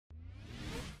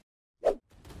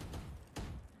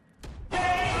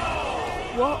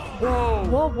Whoa.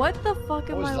 Whoa, what the fuck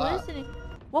am I listening?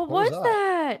 What was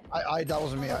that? That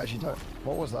wasn't me. I actually don't.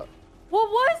 What was that? What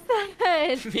was that?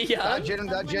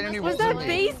 That genuinely was wasn't that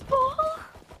me. baseball?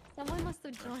 Someone must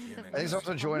have joined. I think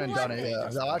someone joined and done it. Yeah,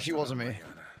 that actually wasn't me.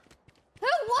 Who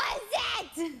was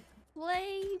it?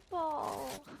 Play ball.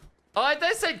 Oh, I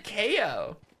thought it said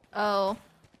KO. Oh.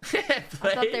 I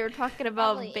thought they were talking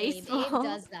about baseball. Abe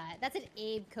does that. That's an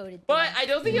Abe coded thing. But I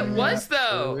don't think it was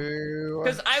though.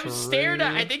 Because I was stared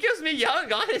at. I think it was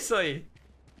Miyoung, honestly.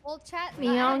 Well, chat.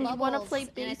 Miyoung, you want to play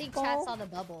baseball? And I think chat saw the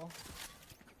bubble.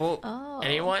 Well,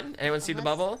 anyone? Anyone see the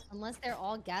bubble? Unless they're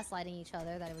all gaslighting each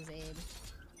other that it was Abe.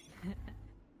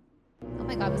 Oh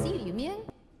my god, was he Yumi?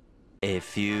 A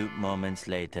few moments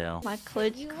later. My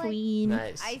clutch queen.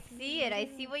 Nice. I see it. I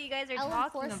see what you guys are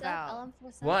talking about.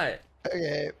 What?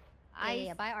 Okay.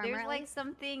 There's like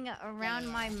something around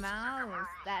my mouth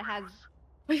that has.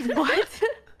 Wait, what? What is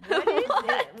it? What is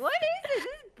it? This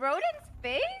is Broden's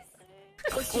face?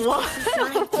 What?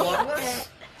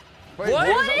 Wait, what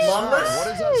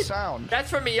is that sound?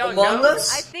 That's from Miyoung.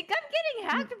 I think I'm getting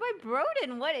hacked by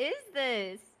Broden. What is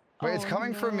this? Wait, it's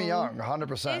coming from Miyoung,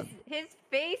 100%. His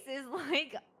face is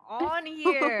like on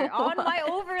here, on my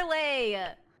overlay.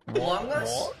 What?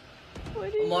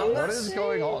 What is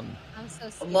going on? I'm so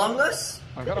scared. Among Us?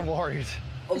 I'm kind of worried.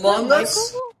 Among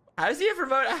Us? How does he have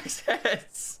remote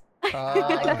access?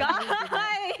 Guys!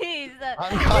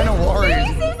 I'm kind of worried.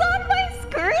 His face is on my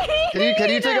screen! Can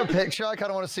you take a picture? I kind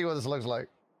of want to see what this looks like.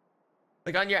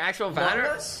 Like on your actual Among banner?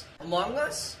 Us? Among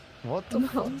Us? What the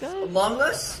fuck? Among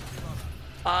Us?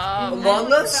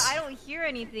 Among Us? I don't hear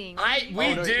anything.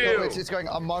 We do. No, it's going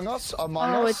Among Us,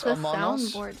 Among Us, it's a Among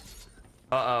Us. soundboard.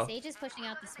 Uh-oh. Sage is pushing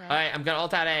out the smoke. Alright, I'm gonna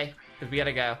ult out A, because we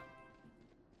gotta go.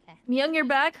 Okay. Miyoung, you're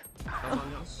back.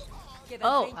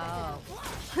 Oh.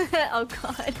 Oh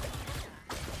god.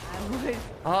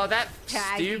 Oh, that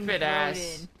stupid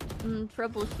ass.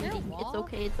 Troubleshooting. It's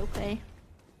okay, it's okay.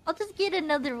 I'll just get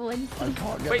another one. I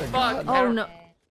can't get Wait, the fuck. gun. Oh no.